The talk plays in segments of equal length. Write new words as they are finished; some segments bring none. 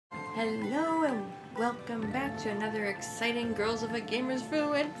Hello and welcome back to another exciting Girls of a Gamer's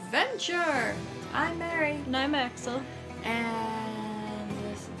Brew adventure! I'm Mary. And I'm Axel. And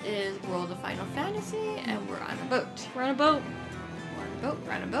this is World of Final Fantasy and we're on a boat. We're on a boat.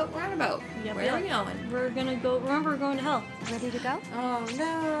 We're on a boat. Yep, Where are we going? We're gonna go, remember we're going to hell. Ready to go? Oh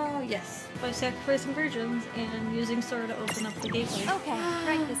no, yes. By sacrificing virgins and using sword to open up the gateway. Okay,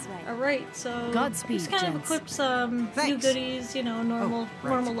 right this way. Alright, so Godspeed, just kind of gents. equipped some new Thanks. goodies, you know, normal right.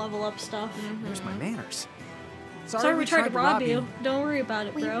 normal level up stuff. Where's my manners? Sorry we tried to rob you. Don't worry about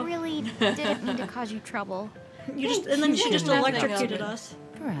it, We bro. really didn't mean to cause you trouble. You just and then she just Nothing electrocuted happened. us.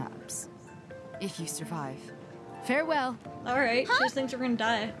 Perhaps. If you survive. Farewell. Alright, she just thinks we're gonna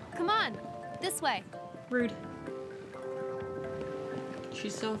die. Come on, this way. Rude.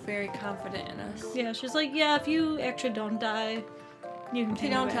 She's so very confident in us. Yeah, she's like, yeah, if you actually don't die, you can If you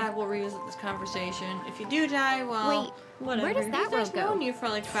take don't it die, back. we'll revisit this conversation. If you do die, well... Wait, Whatever. where does that I've just road go? known you for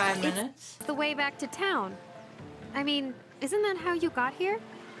like 5 It's minutes. the way back to town. I mean, isn't that how you got here?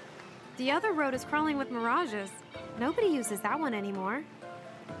 The other road is crawling with mirages. Nobody uses that one anymore.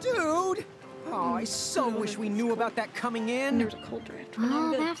 Dude! Oh, I so wish we knew about that coming And in. there was a cold draft. We're not Oh,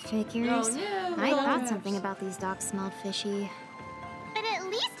 good. that figures. Oh no! I thought yes. something about these docks smelled fishy. But at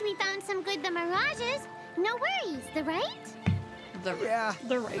least we found some good the mirages. No worries, the right? The Yeah,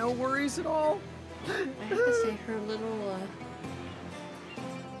 They're right. no worries at all. I have to say her little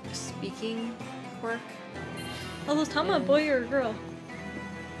speaking quirk. Oh, was Tama a boy or a girl?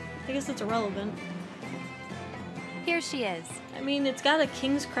 I guess it's irrelevant. Here she is. I mean, it's got a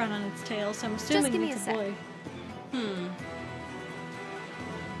king's crown on its tail, so I'm assuming give me it's a a sec. boy.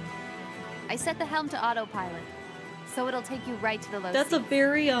 I set the helm to autopilot, so it'll take you right to the low That's a seas.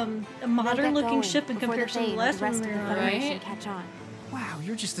 very a We'll modern get looking going ship in before the comparison to the Thane last and the one rest we of were the on. Federation Right? catch on. Wow,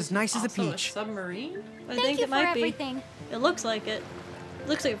 you're just as nice as a Also peach. a submarine? I Thank think you it for might be. everything. It looks like it. It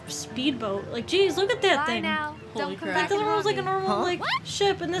looks like a speedboat. Like, geez, look at that Bye thing. now. Holy Don't come crap. I back thought and it was rob like a me. normal Huh? like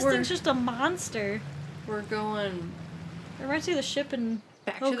ship, and this We're- thing's just a monster. We're going It reminds me of the ship in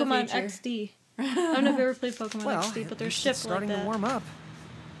Back to the Pokemon Future. XD. I don't know if you ever played Pokemon Well, XD, but at there's least ships it's like starting to that. warm up.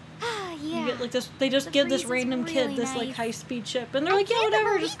 Ah, You yeah. get like this. They just The give this breeze is random kid really this like nice. high-speed ship, and they're like, "Yeah, can't whatever.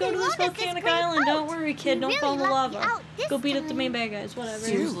 believe Just go we to this loaded this volcanic great island. Don't boat. worry, kid. We Don't really fall in the lucked lava. out this Go beat up the time." main bad guys. Whatever."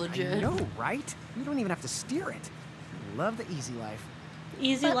 Seems Dude, legit. I know, right? You don't even have to steer it. Love the easy life.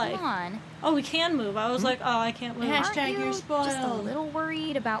 Easy But life. Lann, Oh, we can move. I was like, oh, I can't move. Hashtag aren't you're you spoiled. just a little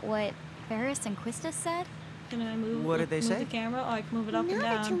worried about what Ferris and Quista said? Can I move? What did they move say? the camera? Oh, I can move it up Now and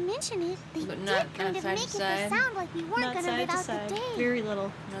that you down. mention it, they But did not kind of side make to it side. sound like we weren't Not gonna side live to out side. the day. Very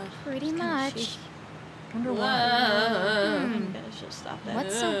little. No. Pretty much. Wonder why. I'm gonna just stop that.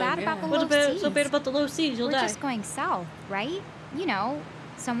 What's so bad about the What's low bad, seas? so bad about the low seas? You'll We're die. just going south, right? You know,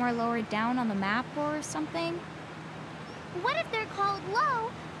 somewhere lower down on the map or something. What if they're called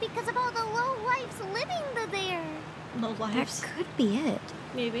low because of all the low lives living there? No That lives. could be it.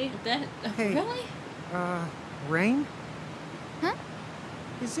 Maybe. That Hey. really? Reynn? Huh?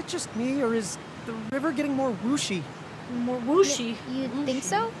 Is it just me, or is the river getting more whooshy? More whooshy. You think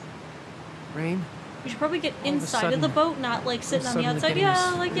so? Reynn? We should probably get of a inside of the sudden- boat, not like sitting on the suddenly outside. getting Yeah,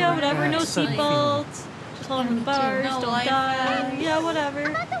 this like yeah, whatever. No relaxed feeling. seatbelts. Just hold on the bars. No Don't life die. vest. Yeah, whatever.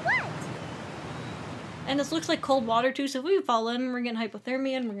 About the what? And this looks like cold water too. So if we fall in, we're getting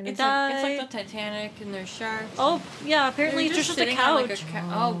hypothermia and we're gonna It's die. like the Titanic and there's sharks. Oh yeah, apparently You're it's just a sitting on, couch. like,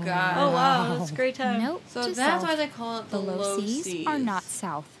 oh god. Oh wow, that's a great time. Nope. So just that's south. why they call it the the low seas are not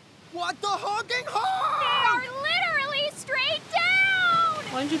south. What the honking They horn? are literally straight down!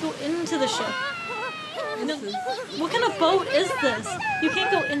 Why don't you go into the ship? No, what kind of boat is this? You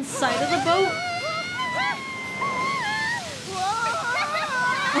can't go inside of the boat.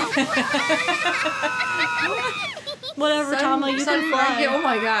 Whatever, Tama, you can fly. Oh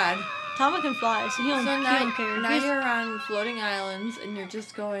my god. Tama can fly, so he don't, So he now, don't care. now He's- you're on floating islands and you're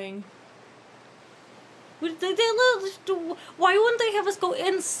just going. Why wouldn't they have us go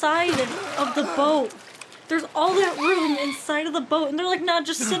inside of the boat? There's all that room inside of the boat, and they're like, "Nah,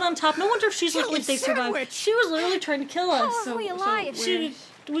 just sit on top." No wonder she's like, Chili if they survive. sandwich! She was literally trying to kill us. How are we alive?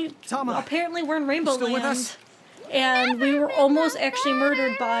 We Tama, apparently we're in Rainbow still with Land, us? and we were almost actually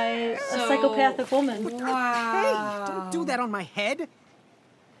murdered by a So- psychopathic woman. Wow. Hey, don't do that on my head.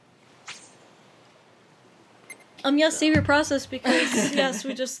 Yes, save your process because yes,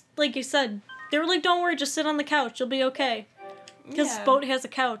 we just like you said. They were like, "Don't worry, just sit on the couch. You'll be okay." Because Yeah. boat has a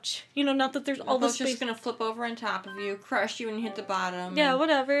couch. You know, not that there's all The this boat's space. just gonna flip over on top of you, crush you, and hit the bottom. Yeah, and,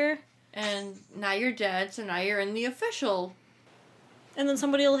 whatever. and now you're dead, so now you're in the official. And then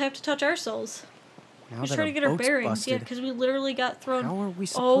somebody will have to touch our souls. Now Just that try to get our boat's bearings. Yeah, busted, because we literally got thrown. how are we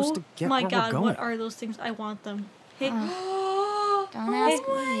supposed Oh to get my where god, we're going? what are those things? I want them. Hey, Don't ask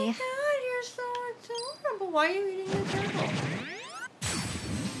Oh my me. god, you're so adorable. Why are you eating the turtle?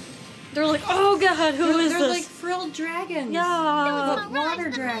 They're like, oh god, who is They're this? like frilled dragons. Yeah. But water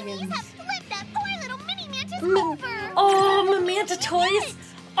dragons. Have flipped that poor little mini mantis Mm. over. Oh, Mamanta toys.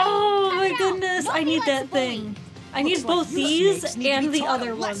 Oh my goodness, I need that thing. I need Looks like both you these snakes need to and be the taught a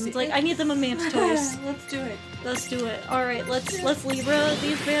other lesson. ones. Like, I need the Mamanta toys. Let's do it. Let's do it. All right, let's Libra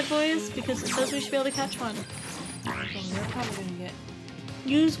these bad boys because it says we should be able to catch one. You're probably gonna get.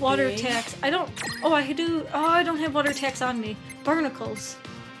 Use water Big. attacks. I don't. Oh, I do. Oh, I don't have water attacks on me. Barnacles.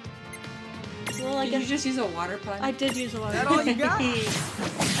 Well, I Did guess you just use a water pun? I did use a water. That all you got?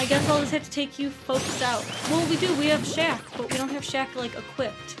 I guess I'll just have to take you folks out. Well, we do. We have Shaq, but we don't have Shaq like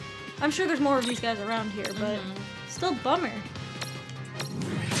equipped. I'm sure there's more of these guys around here, but still bummer.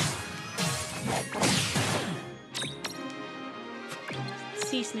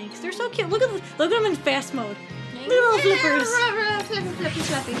 Sea snakes. They're so cute. Look at them in fast mode. Little flippers. Flippy,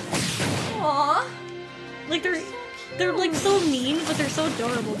 flippy. Aww. Like they're like so mean, but they're so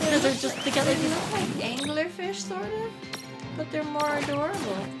adorable because they got like They these. look like anglerfish, sort of, but they're more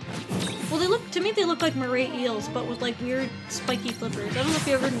adorable. Well, they look like moray eels, but with like weird spiky flippers. I don't know if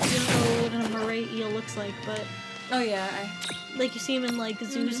you ever know what a moray eel looks like, but Oh yeah, like you see them in like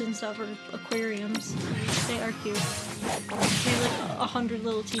zoos and stuff or aquariums. They are cute. They have like 100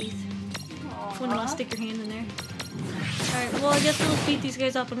 little teeth. Wouldn't want to stick your hand in there. Alright, well I guess we'll beat these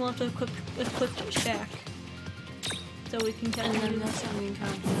guys up and we'll have to equip Shaq. So we can catch and then them. that's how we can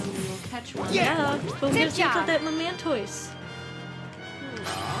count them and we'll catch one. Yeah, but we Good just got job. that Mamantoise.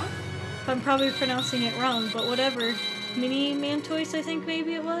 If I'm probably pronouncing it wrong, but whatever. Mini Mantoise, I think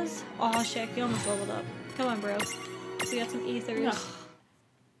maybe it was. Aw, Shaq, you almost leveled up. Come on, bro. We got some ethers. Ugh.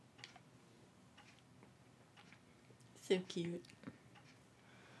 So cute.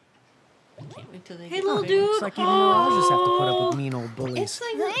 Can't wait till they Hey, get little big. dude. Looks like even Mirages have to put up with mean old bullies. It's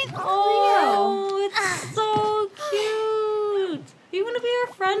like Oh, it's so cute. You want to be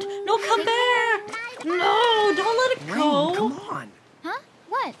our friend? No, come back. No, don't let it Reynn, go. come on. Huh?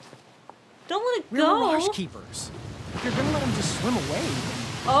 What? Don't let it We're go. Mirage Keepers. If you're gonna let them just swim away,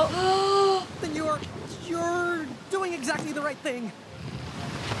 Oh. then you're doing exactly the right thing.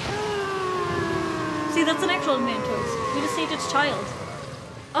 See, that's an actual Mantoise. We just saved its child.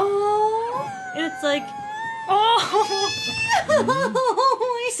 Oh. And it's like, oh.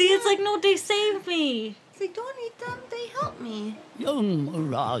 See, it's like, no, they saved me. It's like, don't eat them. They help me. Young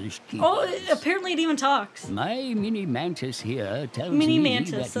Mirage Keeper. Oh, apparently it even talks. My mini mantis here tells Mini me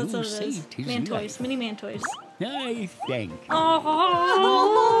Mantis, that that's you what it is. saved his Mantoise, life. mini Mantoise. I thank you.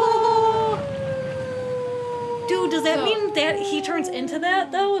 Oh. Dude, does that mean that he turns into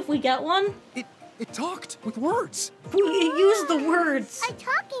that, though, if we get one? It talked with words. We use the words. I'm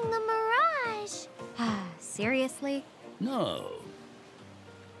talking the Mirage. Seriously? No.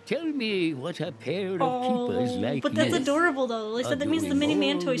 Tell me what a pair of keepers like but that's this adorable, though. They said that means the doing mini all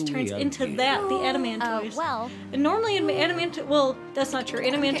Mantoise the turns way into up here. that, the Adamantoise. Well, And normally, well, that's not true.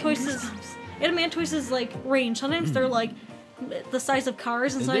 Adamantoise is like range. Sometimes they're like the size of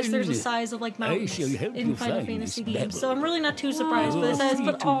cars, and sometimes there's the size of like mountains shall help in you Final find Fantasy this games. pebble. So I'm really not too surprised. But it You're says, free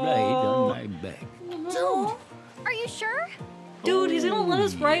but to ride on oh, my back. Dude, Are you sure? dude, he's gonna let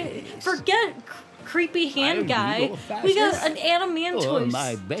us ride. Forget creepy hand I'll be guy. your We got fastest an Adamantoise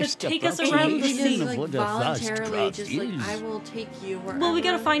my to best take us approximation around the He sea. just like what a vast voluntarily craft just like, is. I will take you wherever. Well, we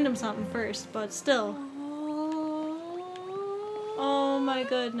gotta find him something first, but still. Oh my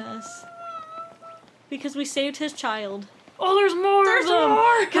goodness. Because we saved his child. Oh, there's more of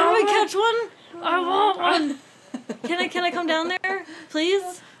them! Can we catch one? I want one! Can I come down there?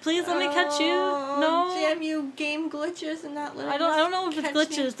 Please? Please let me catch you. No? Damn you, game glitches and not letting I don't know if it's catch me.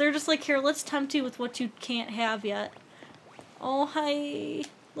 glitches. They're just like, here, let's tempt you with what you can't have yet. Oh, hi.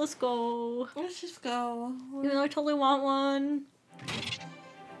 Let's go. Let's just go. Even though I totally want one.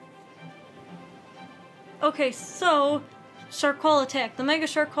 Okay, so Sharkwall attack. The mega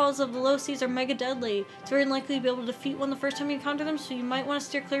Sharkwalls of the low seas are mega deadly. It's very unlikely to be able to defeat one the first time you encounter them, so you might want to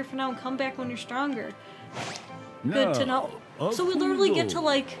steer clear for now and come back when you're stronger. Good to know. Now, So we off literally we get go. to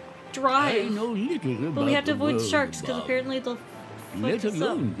like I drive, know little but about we have to the avoid world sharks because above, apparently they'll let fuck us up.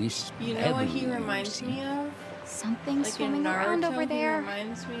 alone this You know what he pebble reminds you me of? something Like in swimming Naruto, around over he there.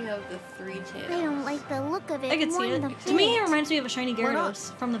 reminds me of the Three Tails. I don't like the look of it. I can see one it. bit. To me, it reminds me of a shiny Why not?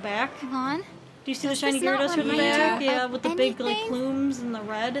 Gyarados from the back. Lon? Do you see the Does shiny this not Gyarados from the remind back? you Yeah, of with the big like anything? plumes and the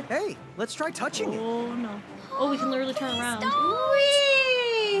red. hey, let's try touching it. Oh no. Oh, we can literally turn around.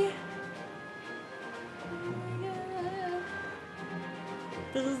 Whee!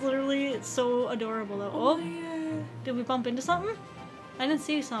 This is literally so adorable though. Oh, did we bump into something? I didn't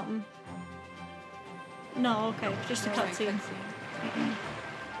see something. No, okay, just a Alright, cutscene.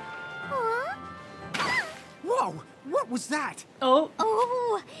 Huh? Whoa! What was that? Oh,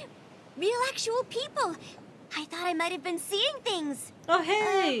 Oh, real actual people. I thought I might have been seeing things. oh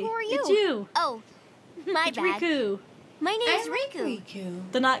hey, Who are you? it's you. Oh, my It's bad. Riku, My name's I'm Riku.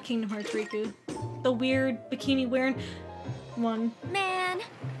 Riku. the not Kingdom Hearts Riku, the weird bikini wearing one. Man,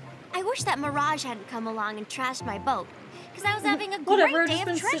 I wish that Mirage hadn't come along and trashed my boat. Because I was having a great Whatever, day just of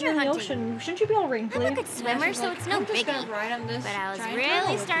been sitting treasure in the hunting. ocean. Shouldn't you be all I'm wrinkly? a good swimmer, she's so like, it's no I'm just gonna biggie. ride on this But I was giant really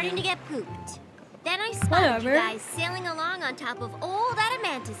turtle with starting you. to get pooped. Then I spotted Whatever. you guys sailing along on top of old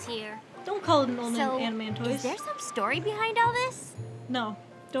Adamantis here. Don't call it an old So, anime toys. is there some story behind all this? No,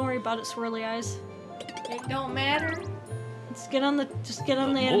 don't worry about it, swirly eyes. It don't matter. Just get on the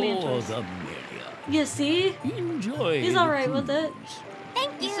anime More toys. the merrier. You see? Enjoy. He's the alright with it. cruise.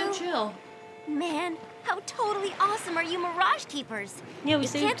 Thank He's you. so chill. Man, how totally awesome are you Mirage Keepers? Yeah, we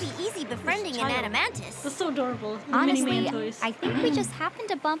It can't saved. be easy befriending an child. Adamantis. That's so adorable. The Honestly, mini man toys. I think we just happened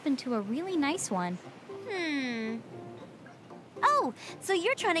to bump into a really nice one. Oh, so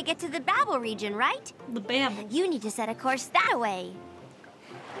you're trying to get to the Babel region, right? The babble. You need to set a course that way.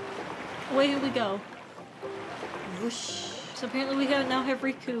 Away we go. Whoosh. So apparently we now have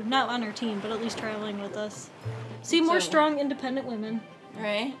Riku, not on our team, but at least traveling with us. See, more So- strong, independent women.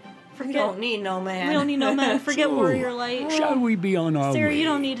 Right? We Forget. don't need no man. We don't need no men. Forget So, Warrior Light. Shall we be on our Sarah, way? you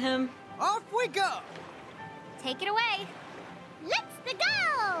don't need him. Off we go! Take it away. Let's the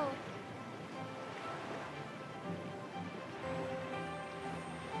go!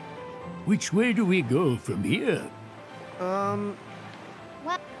 Which way do we go from here?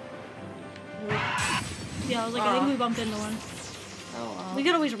 What? Yeah, I was like, I think we bumped into one. Oh, well. We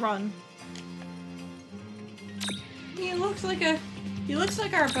could always run. He looks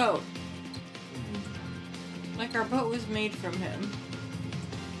like our boat. Like our boat was made from him.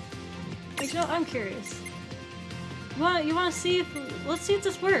 Like, no, I'm curious. You want to see if... Let's see if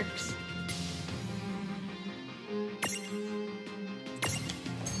this works.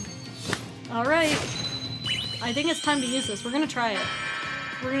 Alright. I think it's time to use this. We're gonna try it.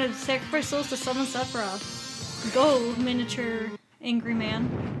 We're gonna sacrifice souls to summon Sephiroth. Go, miniature angry man.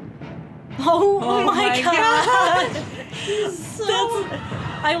 Oh, my god!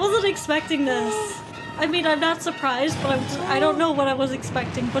 I wasn't expecting this. I mean, I'm not surprised, but I don't know what I was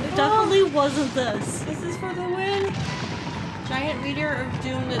expecting, but it definitely wasn't this. This is for the win. Giant meteor of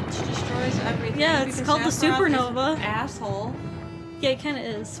doom that destroys everything. Yeah, it's because called the Sephiroth is supernova. an asshole. Yeah, he kind of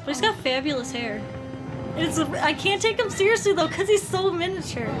is. But he's got fabulous hair. I can't take him seriously, though, because he's so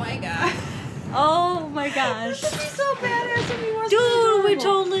miniature. Oh my god. Oh my gosh. He's so badass and he was Dude, so we adorable.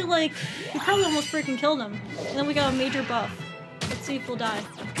 totally, like, we probably almost freaking killed him. And then we got a major buff. Let's see if we'll die.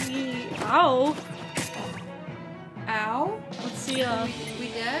 Ow. Ow. Let's see, We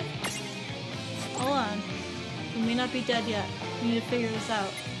dead? hold on. We may not be dead yet. We need to figure this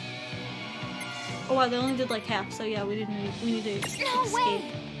out. Oh wow, they only did like half, so yeah, we need to escape. No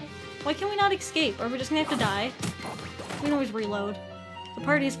way! Why can we not escape? Are we just gonna have to die? We can always reload. The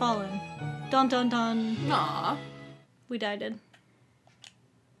party is fallen. Dun dun dun. Aw. We died.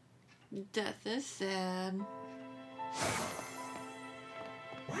 Death is sad.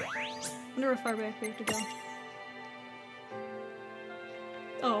 Wonder how far back we have to go.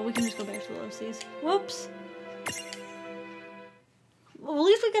 Oh, we can just go back to the low seas. Whoops. Well, at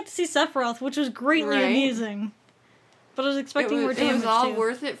least we got to see Sephiroth, which was greatly Right? amusing. But I was expecting more It damage was all too.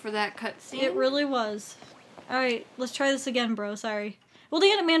 worth it for that cutscene. It really was. Alright, let's try this again, bro. Sorry. Well, the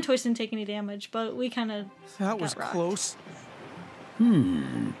Adaman toys didn't take any damage, but we kind of That was rocked. close.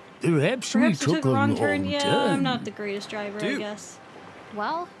 Perhaps Perhaps we we took took a a wrong long turn. Yeah, turn. I'm not the greatest driver, I Dude. guess.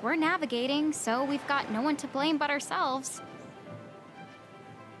 Well, we're navigating, so we've got no one to blame but ourselves.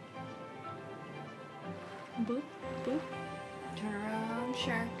 Boop, boop. Turn around,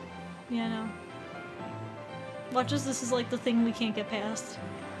 sure. Yeah, I know. Watch as this is like the thing we can't get past.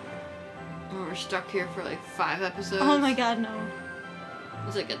 And we're stuck here for like 5 episodes. Oh my god, no.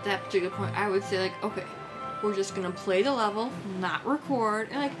 It's like at that particular point, I would say like, okay, we're just gonna play the level, not record,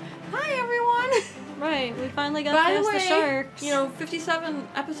 and like, hi everyone. Right, we finally got By the past way, the sharks. you know, 57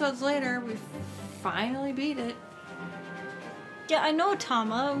 episodes later, we finally beat it. Yeah, I know,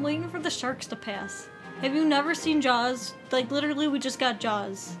 Tama. I'm waiting for the sharks to pass. Have you never seen Jaws? Like, literally, we just got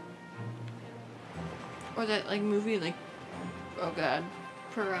Jaws. Or that like movie, like, oh god,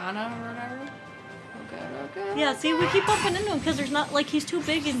 Piranha or whatever. Oh god, oh god. Yeah, see, we keep bumping into him because there's not, like, he's too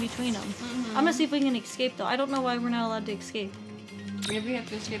big in between them. I'm gonna see if we can escape, though. I don't know why we're not allowed to escape. Maybe you have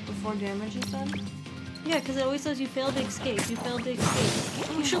to escape before damage is done. Yeah, because it always says you failed to escape. You failed to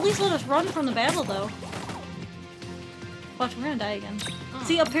escape. You should at least let us run from the battle, though. Watch, we're gonna die again.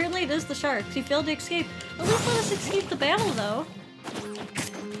 See, apparently it is the sharks. You failed to escape. At least let us escape the battle, though.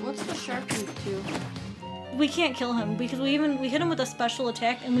 shark meat too. We can't kill him because we hit him with a special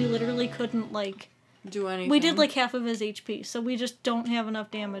attack and we literally couldn't like do anything. We did like half of his HP, so we just don't have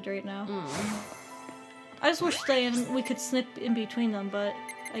enough damage right now. I just wish we could snip in between them, but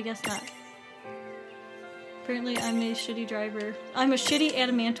I guess not. Apparently, I'm a shitty driver. I'm a shitty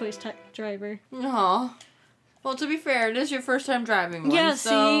Adamantoise driver. Aw. Well, to be fair, it is your first time driving one, yeah,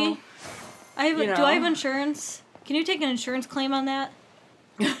 so... see? I have, do I have insurance? Can you take an insurance claim on that?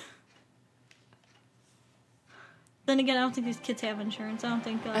 Then again, I don't think these kids have insurance. I don't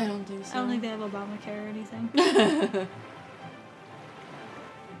think so. I don't think they have Obamacare or anything.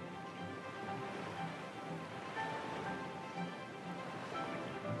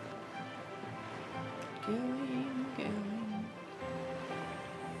 Going.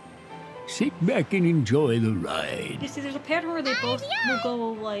 Sit back and enjoy the ride. You see, there's a pattern where they both will go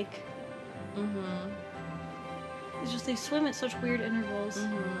like... It's just they swim at such weird intervals.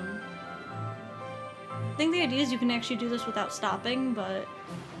 I think the idea is you can actually do this without stopping, but...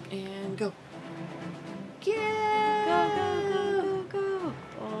 And go. Yeah! Go, go, go, go, go!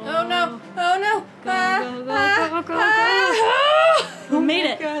 Oh no! Oh no! Go, go, go, go, go, go! We made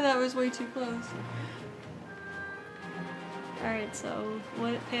it! Oh god, that was way too close. Alright, so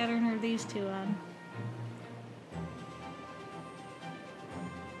what pattern are these two on?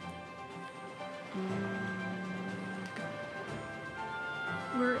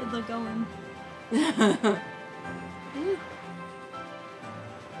 Where are they going? I'm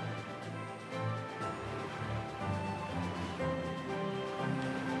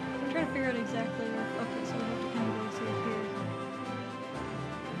trying to figure out exactly where. Okay, so we have to kind of go through here.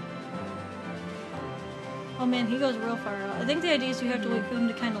 Oh man, he goes real far out. I think the idea is you have to wait for him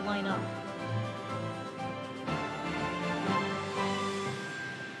to kind of line up.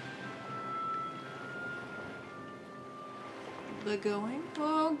 The going?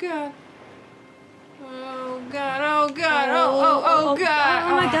 Oh god. Oh god, oh god, oh god!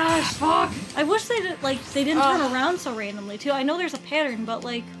 Oh my gosh! Fuck! I wish they didn't turn around so randomly too. I know there's a pattern, but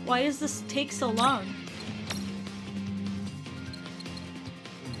like, why does this take so long?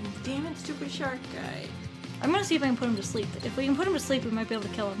 Damn it, stupid shark guy. I'm gonna see if I can put him to sleep. If we can put him to sleep, we might be able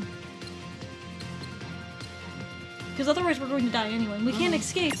to kill him. Because otherwise we're going to die anyway. We can't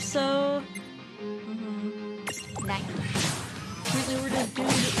escape, so... Nice. Apparently we're just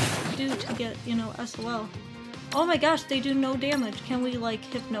due to get, you know, SOL. Oh my gosh, they do no damage. Can we, like,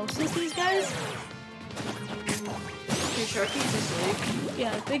 hypnosis these guys? Your sharky's asleep.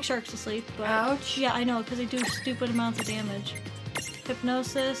 Yeah, big shark's asleep, but... Ouch. Yeah, I know, because they do stupid amounts of damage.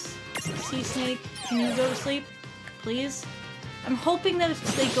 Hypnosis, sea snake, can you go to sleep? Please? I'm hoping that if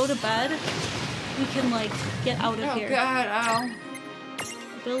they go to bed, we can, like, get out of here. Oh god, ow.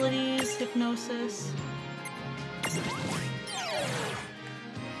 Abilities, hypnosis...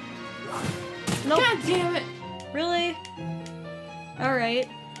 Nope. God damn it! Really? Alright.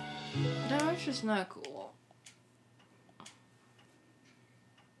 No, it's just not cool.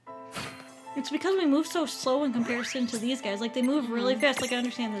 It's because we move so slow in comparison to these guys. Like, they move really fast. Like, I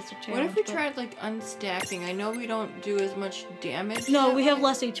understand that's a challenge. What if we but... tried, like, unstacking? I know we don't do as much damage. No, we have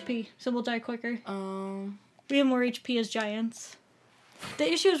less HP, so we'll die quicker. We have more HP as giants. The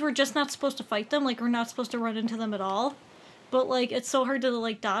issue is we're just not supposed to fight them. Like, we're not supposed to run into them at all. But, like, it's so hard to,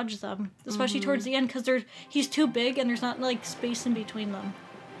 like, dodge them. Especially towards the end, because he's too big and there's not, like, space in between them.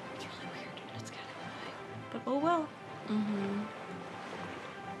 It's really weird. It's kind of annoying. But, oh well.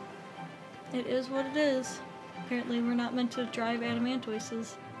 It is what it is. Apparently we're not meant to drive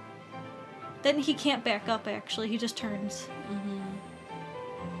adamantoises. Then he can't back up, actually. He just turns.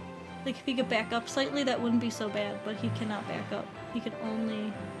 Like, if he could back up slightly, that wouldn't be so bad. But he cannot back up. He can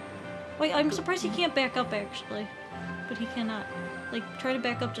only... Wait, I'm surprised he can't back up, actually. But he cannot. Like, try to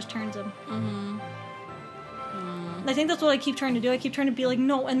back up just turns him. I think that's what I keep trying to do. I keep trying to be like,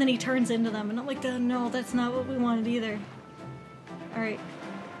 no, and then he turns into them. And I'm like, no, that's not what we wanted either. Alright.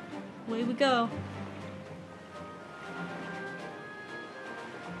 Away we go.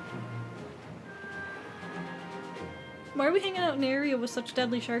 Why are we hanging out in an area with such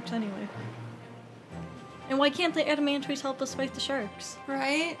deadly sharks anyway? And why can't the adamantoises help us fight the sharks?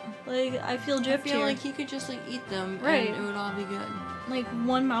 Right? Like, I feel gypped I feel here. like he could just, like, eat them Right. and it would all be good. Like,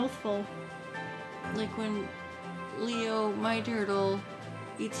 one mouthful. Like when Leo, my turtle,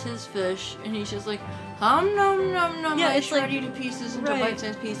 eats his fish and he's just like, nom nom nom. Yeah, I it's shred like- you to pieces into right.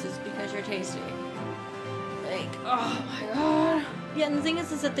 bite-sized pieces because you're tasty. Like, oh my god. Yeah, and the thing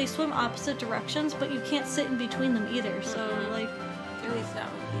is that they swim opposite directions, but you can't sit in between them either, so, like... At least not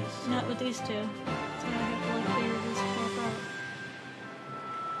with these. Not with these two. So I have to, like, figure this stuff out.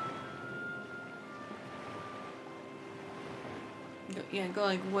 Yeah, go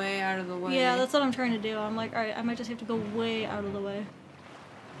like way out of the way. Yeah, that's what I'm trying to do. I'm like, alright, I might just have to go way out of the way.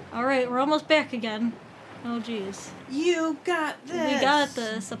 Alright, we're almost back again. Oh, jeez. You got this! We got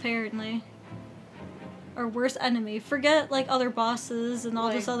this, apparently. Our worst enemy. Forget, like, other bosses and all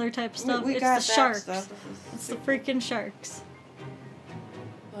this other type of stuff. We It's got the that sharks. stuff. It's the freaking sharks.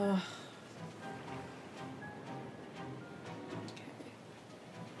 Ugh.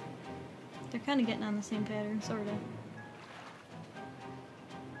 They're kind of getting on the same pattern, sort of.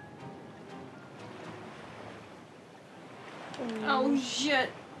 Oh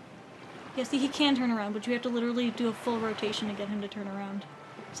shit! Yeah, see, he can turn around, but you have to literally do a full rotation to get him to turn around.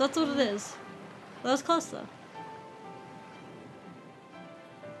 So that's what it is. That was close, though.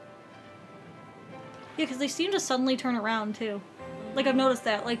 Yeah, because they seem to suddenly turn around, too. Like, I've noticed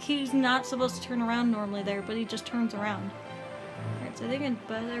that. Like, he's not supposed to turn around normally there, but he just turns around. Alright, so I think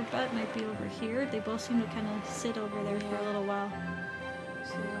their butt might be over here. They both seem to kind of sit over there for a little while.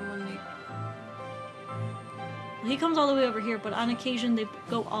 So when they... Well, he comes all the way over here, but on occasion they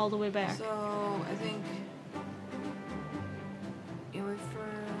go all the way back. So, I think... You wait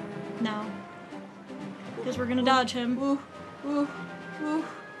for... Now. Because we're gonna dodge him. Ooh, ooh, ooh.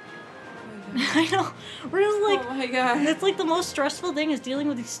 I know. We're just like... Oh my god. It's like the most stressful thing is dealing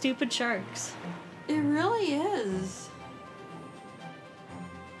with these stupid sharks. It really is.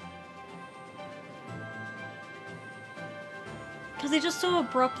 Because they just so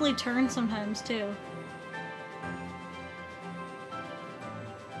abruptly turn sometimes, too.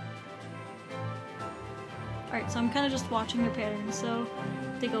 Alright, so I'm kind of just watching their patterns. So,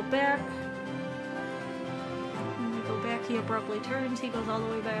 they go back. And they go back, he abruptly turns, he goes all the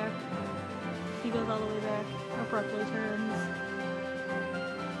way back. He goes all the way back, abruptly turns.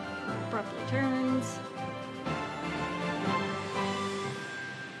 Abruptly turns.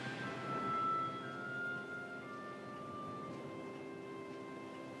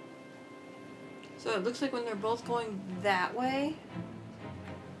 So it looks like when they're both going that way.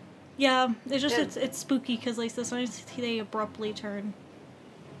 Yeah, it's just, Yeah. it's spooky because like sometimes they abruptly turn.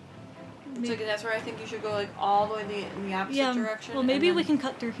 It's like that's where I think you should go like all the way in the opposite direction. Well, and maybe then... we can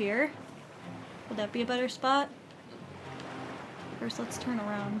cut through here. Would that be a better spot? First, let's turn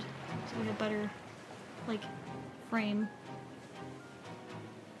around so we have better, like, frame.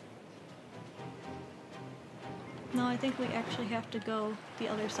 No, I think we actually have to go the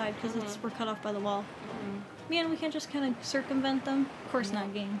other side because we're cut off by the wall. Man, we can't just kind of circumvent them. Of course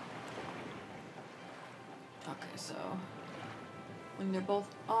not, game. Okay, so when they're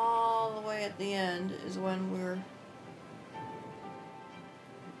both all the way at the end is when we're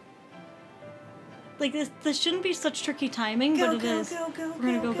Like this shouldn't be such tricky timing, but it is. We're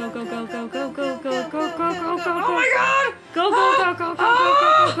gonna go. Oh my god! Go.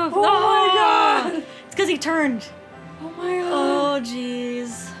 Oh my god! It's because he turned. Oh my god! Oh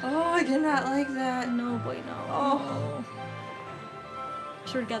jeez. Oh, I did not like that. No boy, no. Oh.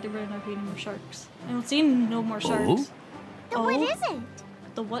 Sure to God, they better not be any more sharks. I don't see no more sharks. Then what is it?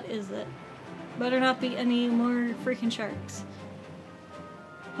 The what is it? Better not be any more freaking sharks.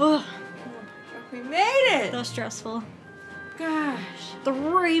 Oh, We made it! that's stressful. Gosh. The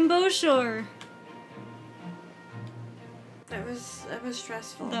Rainbow Shore. That was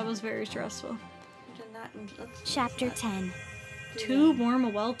stressful. That was very stressful. I did not Chapter 10. Too warm a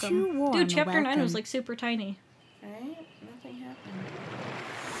welcome. Too warm Dude, a chapter 9 was welcome. like super tiny. Right? Nothing happened.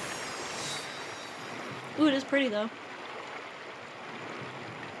 Ooh, it is pretty though.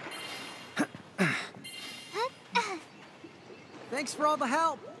 Thanks for all the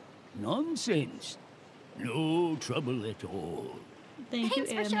help. Nonsense. No trouble at all. Thank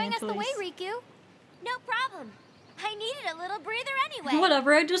Thanks you, for showing us the way, Adamantoise. Riku. No problem. I needed a little breather anyway.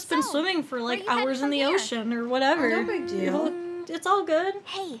 Whatever, I've just been So, swimming for where like you headed hours in from the here? ocean or whatever. No big deal. It's all good.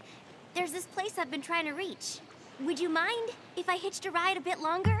 Hey, there's this place I've been trying to reach. Would you mind if I hitched a ride a bit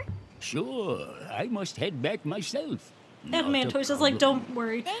longer? Sure, I must head back myself. Not a Adamantoise is like, problem. don't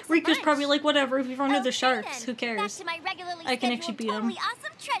worry. Thanks a Riku's bunch. probably like, whatever, if we run into the Okay sharks, then. who Back cares? to my regularly I can scheduled, actually beat 'em. totally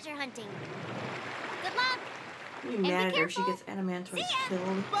awesome treasure hunting. Good luck. I'd be be mad at her if she careful. gets Adamantoise See ya.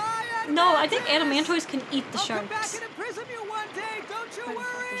 killed. Bye, No, I think Adamantoise! Adamantoise can eat the I'll come back sharks. and imprison you one day, don't you But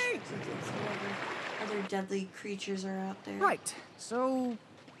worry! it's whatever other deadly creatures are out there. Right, so,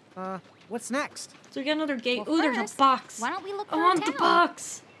 what's next? So we got another gate. Well, Ooh, there's a first, box. Why don't we look for I want a the town?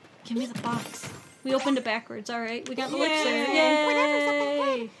 box. Give me the box. We opened it backwards. All right, we got an elixir. Yay. Whatever's up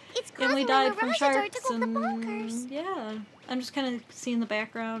ahead, Yay! it's And causing we my died from mirages are sharks to go and bonkers. yeah. I'm just kind of seeing the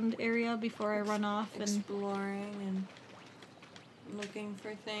background area before I run off and Exploring and looking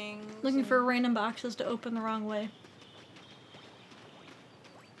for things. looking for random boxes to open the wrong way.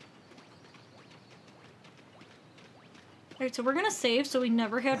 Alright, so we're gonna save so we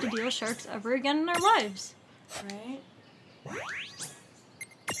never have to deal with sharks ever again in our lives. Right?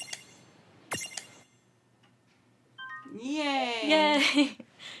 Yay! Yay!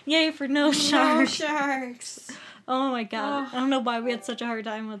 Yay for no sharks! No sharks! Oh my god. I don't know why we had such a hard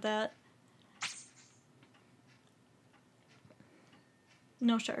time with that.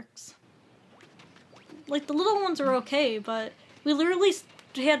 No sharks. Like, the little ones are okay, but we literally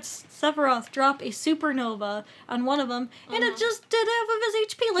had Sephiroth drop a supernova on one of them, and it just did half of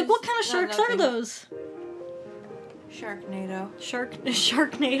his HP. Like, what kind of sharks are those? Sharknado.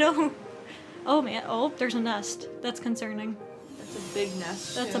 Sharknado? Oh man, oh, there's a nest. That's concerning. That's a big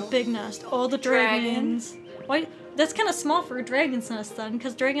nest, That's too. a big nest. Oh, the dragons. Why? That's kind of small for a dragon's nest then,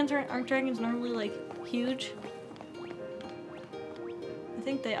 because dragons aren't dragons normally, like, huge? I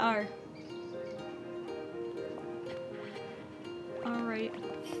think they are. Alright.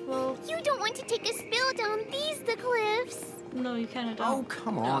 Well... You don't want to take a spill down the cliffs. No, you kind of Oh, don't.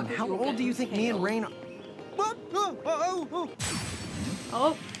 come on. No, How you're old do you getting think me and tangled. Reynn are? What? Oh.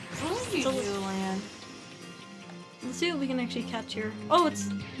 Oh, What did you So- do, Lann? let's see what we can actually catch here. Oh, it's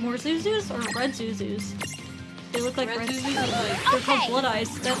more Zuzus or red Zuzus? They look like red Zuzus Zuzus. look like- They're called Okay. blood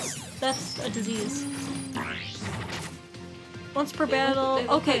eyes. That's a disease. Once per They look- battle. they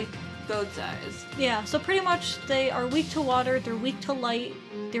look Okay. like goat's eyes. Yeah, so pretty much they are weak to water, they're weak to light,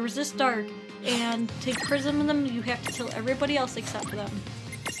 they resist dark, and to prism them you have to kill everybody else except for them.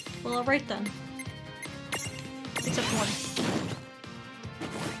 Well, alright then. Except one.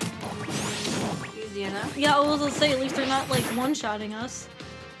 Easy enough. Yeah, I was gonna say, at least they're not like one-shotting us.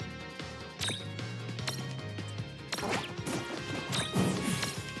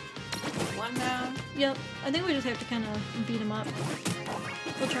 One down. Yep, I think we just have to kind of beat them up.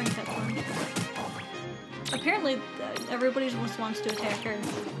 We'll try and catch one. Apparently, everybody just wants to attack her.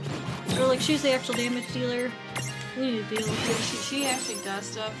 Or like, she's the actual damage dealer. We need to deal with her. She actually does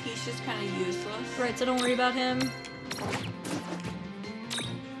stuff. He's just kind of useless. Right, so don't worry about him.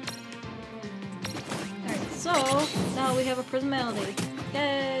 Alright, so now we have a prismality.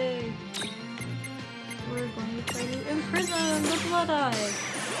 Yay! We're going to try to imprison the Blood Eye.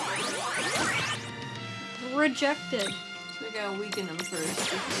 Rejected. So we gotta weaken him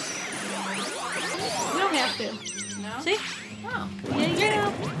first. We don't have to. No? See? Oh.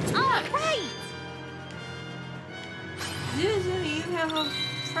 Yeah. All right. Zuzu, you have a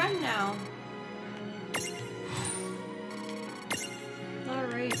friend now.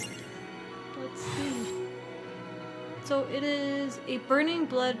 Alright. Let's see. So it is a burning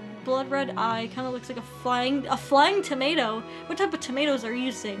blood red eye. Kind of looks like a flying tomato. What type of tomatoes are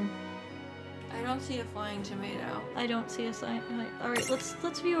you seeing? I don't see a flying tomato. I don't see a sign. Alright,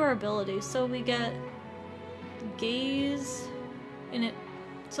 let's view our abilities. So we get gaze in it.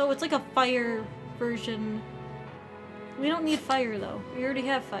 So it's like a fire version. We don't need fire though. We already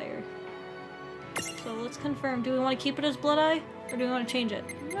have fire. So let's confirm. Do we want to keep it as Blood Eye? Or do we want to change it?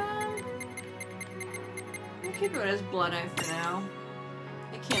 We'll keep it as Blood Eye for now.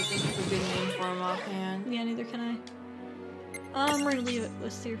 I can't think of a good name for him offhand. Yeah, neither can I. We're gonna leave it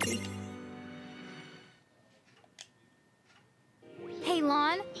with Syrupy. Hey,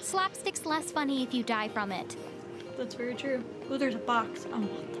 Lann, slapstick's less funny if you die from it. That's very true. Oh, there's a box. I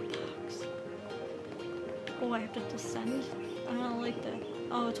want the box. Oh, I have to descend? I don't like that.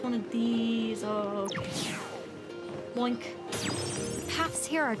 Oh, it's one of these. Oh, okay. Boink. The paths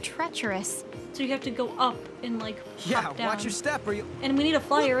here are treacherous. So you have to go up and, like, Yeah, hop down. watch your step or you... And we need a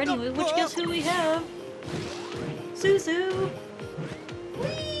flyer anyway, which guess who we have? Zuzu!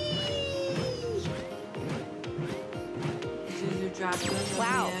 Zuzu dropped us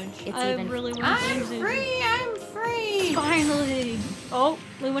Wow, on the edge. it's I even. really want I'm Zuzu. free! I'm free! Finally! Oh,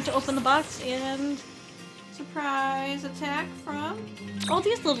 we went to open the box and... Surprise attack from... Oh,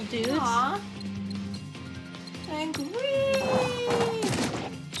 these little dudes. Aw. And whee!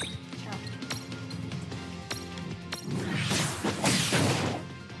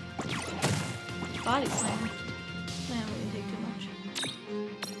 Body slam. Nah, we didn't take too much.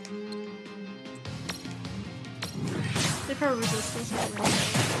 They probably resist this.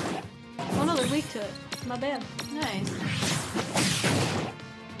 Oh no, they're weak to it. My bad. Nice.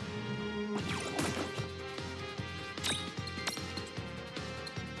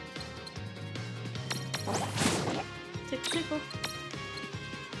 Tickle, tickle.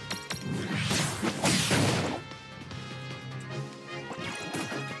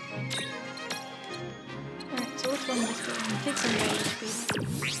 Alright, so let's run this way. Take some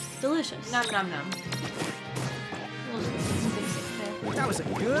HP. Delicious. Nom nom nom. We'll just do some basic attack. That was a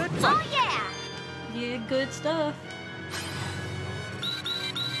good... Oh yeah. Yeah, good stuff.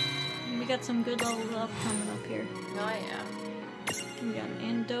 And we got some good levels up coming up here. Oh yeah. We got an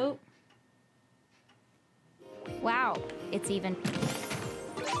antidote. Wow, it's even.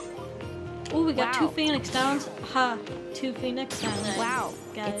 Oh, we got Wow. 2 Phoenix downs. Ha! 2 Phoenix downs. Wow,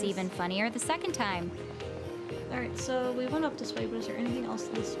 Guys. it's even funnier the second time. Alright, so we went up this way, but is there anything else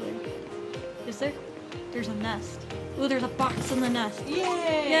this way? Is there? There's a nest. Ooh, there's a box in the nest. Yay!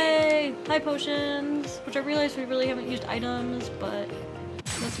 Yay! High potions! Which I realize we really haven't used items, but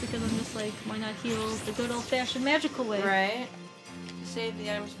that's because I'm just like, why not heal the good old-fashioned magical way? Right. Save the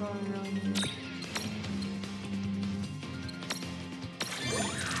items for when we really need it.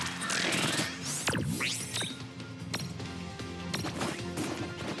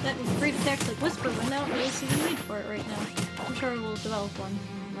 That great attacks like Whisper, but now I don't really see the need for it right now. I'm sure we'll develop one.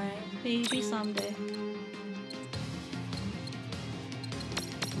 Right. Maybe someday.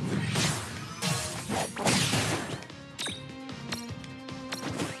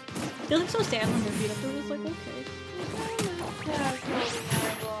 They look so sad when they're beat up. They're just like, okay. Yeah,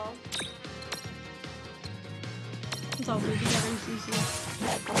 well. It's all good together, easy.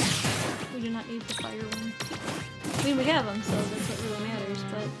 We do not need the fire one. I mean, we have them, so that's what really matters,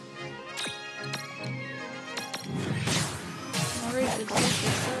 but... Alright, good stuff,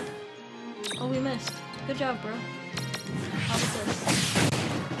 good stuff. Oh, we missed. Good job, bro. How about this?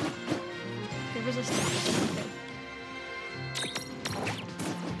 Okay, resistance. Okay.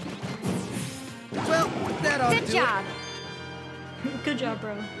 Well, that ought to Good do job. Good job,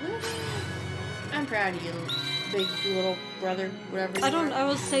 bro. I'm proud of you, big little brother, whatever you are. I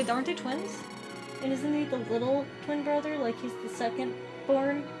will say, aren't they twins? And isn't he the little twin brother? Like, he's the second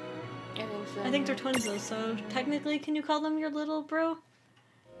born? I think so. I think they're twins, though, so technically, can you call them your little bro?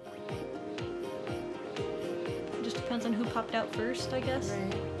 It just depends on who popped out first, I guess.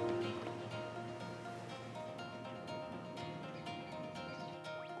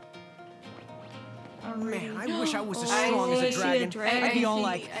 Right. Man, I wish I was as Oh, strong as I a see a dragon. dragon. I'd be all I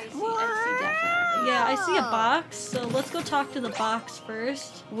like, see definitely. Yeah, I see a box, so let's go talk to the box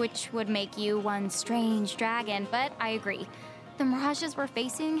first. Which would make you one strange dragon, but I agree. The mirages we're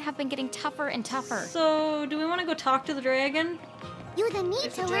facing have been getting tougher and tougher. So, do we want to go talk to the dragon? You then need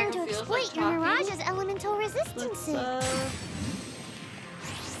If to the learn to dragon feels exploit like your talking- Mirage's elemental Let's, resistances.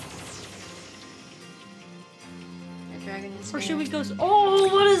 The dragon is or should we here. go... Oh,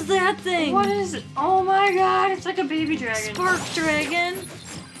 what is that thing? What is it? Oh my god, it's like a baby dragon. Spark dragon?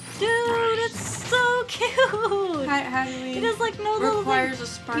 Dude, it's so cute! How do we... It is like no little thing. requires a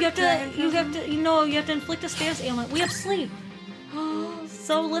spark You have dragon. to, you have to inflict a status ailment. We have sleep.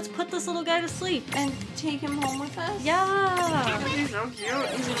 So let's put this little guy to sleep. And take him home with us? Yeah. He's so cute.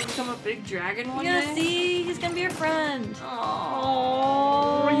 He's gonna become a big dragon one Yeah, day. see? He's gonna be your friend.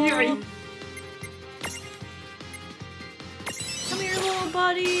 Oh, Oh. Come here, little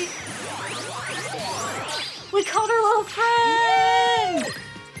buddy. We caught our little friend!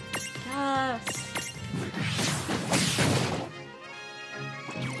 Yes.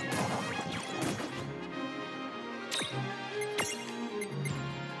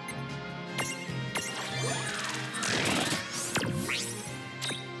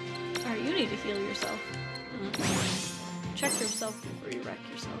 Alright, you need to heal yourself. Check yourself before you wreck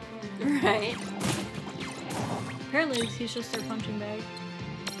yourself. Right. Apparently, he's just their punching bag.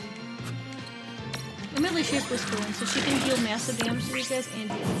 Admittedly, she has Whispering, so she can deal massive damage to these guys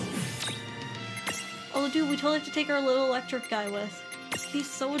and heal. Oh, dude, we totally have to take our little electric guy with. He's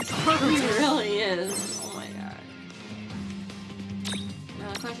so adorable. He really is. Oh my god.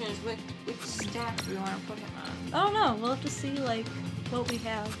 Now the question is, which stack do we want to put him on? I don't know. We'll have to see, like, what we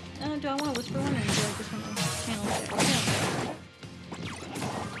have. Do I want to Whisper one or do I just want to channel it?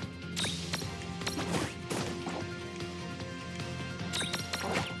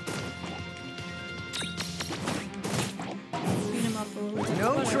 Speed him up a little bit.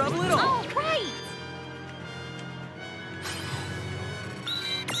 no Whatever. trouble at all. Oh, great!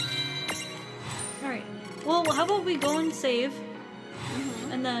 Alright. Well, how about we go and save,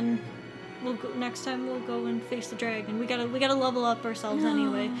 and then we'll go, next time we'll go and face the dragon. We gotta level up ourselves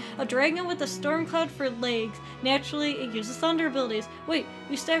anyway. A dragon with a storm cloud for legs. Naturally, it uses thunder abilities. Wait,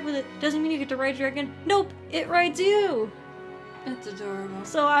 you stack with it doesn't mean you get to ride a dragon. Nope, it rides you. It's adorable.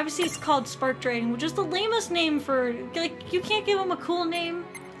 So obviously it's called Spark Dragon, which is the lamest name for, like, you can't give him a cool name.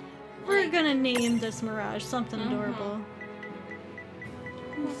 We're gonna name this Mirage something adorable.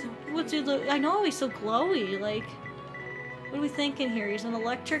 What's he look? I know he's so glowy. Like, what are we thinking here? He's an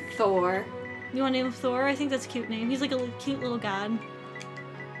electric. Thor. You want to name him Thor? I think that's a cute name. He's like a cute little god.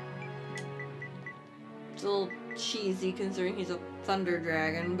 It's a little cheesy considering he's a thunder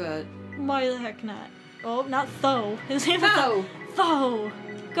dragon, but Why the heck not? Oh, not Tho. His name is Tho. Tho.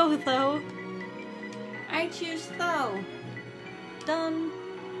 Go, Tho. I choose Tho. Done.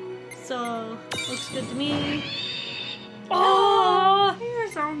 So, looks good to me. Oh!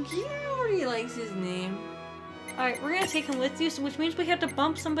 You're so cute. He likes his name. Alright, we're gonna take him with you, so which means we have to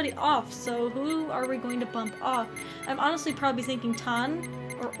bump somebody off. So who are we going to bump off? I'm honestly probably thinking Tan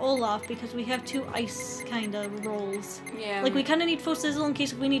or Olaf because we have 2 ice kind of rolls. Yeah. Like we kind of need faux sizzle in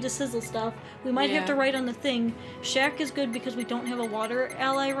case we need to sizzle stuff. We might have to Yeah. write on the thing. Shaq is good because we don't have a water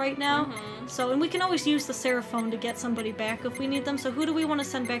ally right now. Mhm. So, and we can always use the Seraphone to get somebody back if we need them. So who do we want to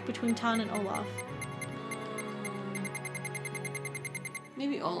send back between Tan and Olaf?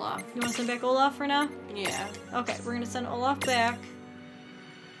 Maybe Olaf. You want to send back Olaf for now? Yeah. Okay, we're gonna send Olaf back.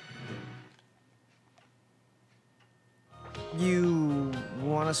 You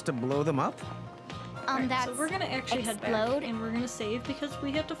want us to blow them up? Alright, That's so we're gonna actually head back explode. and we're gonna save because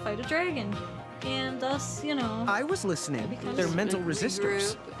we have to fight a dragon. And thus, you know, I was listening. Because They're mental Like,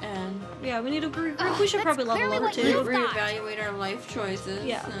 resistors. regroup and yeah, we need to regroup. Ugh, We should that's probably level clearly up what too. you thought. reevaluate our life choices.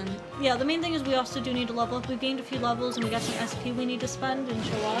 Yeah. And Yeah, the main thing is we also do need to level up. We've gained a few levels and we got some SP we need to spend and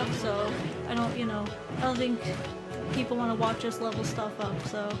show off, so I don't think people want to watch us level stuff up,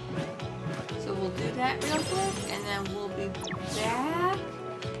 so. so we'll do that real quick, and then we'll be back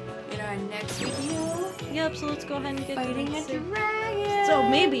in our next video Yep, so let's go ahead and get fighting a this. dragon. So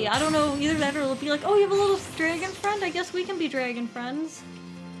maybe, I don't know, either that or it'll be like, oh, you have a little dragon friend? I guess we can be dragon friends.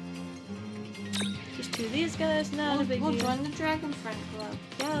 Just 2 of these guys, not a big We'll deal. join the Dragon Friend Club.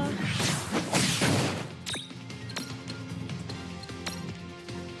 Yeah.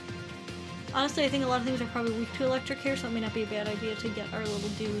 Honestly, I think a lot of things are probably weak to electric here, so it may not be a bad idea to get our little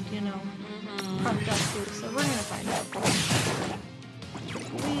dude, pumped up too. So we're gonna find out.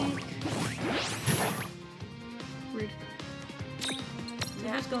 Weak. Rude.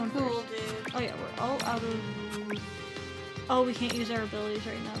 Yeah, Who's going cool, first? dude. Oh yeah, we're all out of... Oh, we can't use our abilities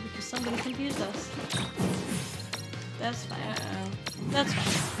right now because somebody confused us. That's fine. That's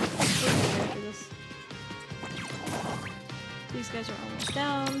fine. We'll get after this. These guys are almost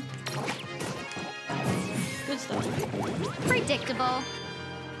down. Good stuff. predictable.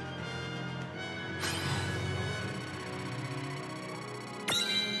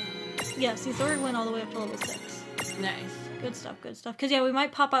 Yeah, see, Thor went all the way up to level 6. Nice. Good stuff, good stuff. Because yeah, we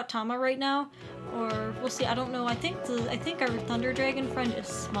might pop out Tama right now, or we'll see. I don't know. I think our Thunder Dragon friend is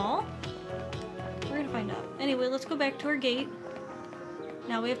small. We're gonna find out. Anyway, let's go back to our gate.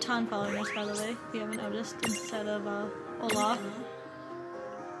 Now we have Tan following us, by the way, if you haven't noticed, instead of Olaf.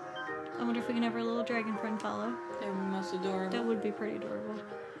 I wonder if we can have our little dragon friend follow. They're most adorable. That would be pretty adorable.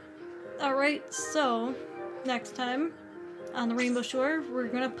 Alright, so next time on the Rainbow Shore, we're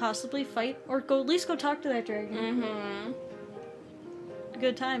gonna possibly fight, or at least go talk to that dragon. Mm-hmm.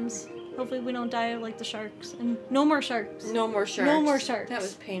 Good times. Hopefully we don't die like the sharks. And no more sharks. No more sharks. No more sharks. That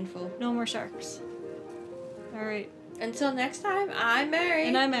was painful. No more sharks. Alright. Until next time, I'm Mary.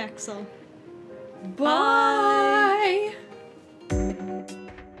 And I'm Axel. Bye.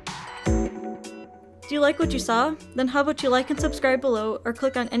 Do you like what you saw? Then how about you like and subscribe below, or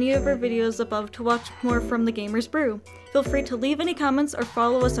click on any of our videos above to watch more from the Gamers Brew. Feel free to leave any comments or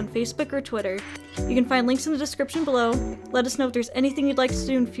follow us on Facebook or Twitter. You can find links in the description below. Let us know if there's anything you'd like to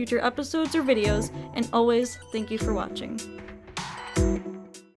do in future episodes or videos, and always, thank you for watching.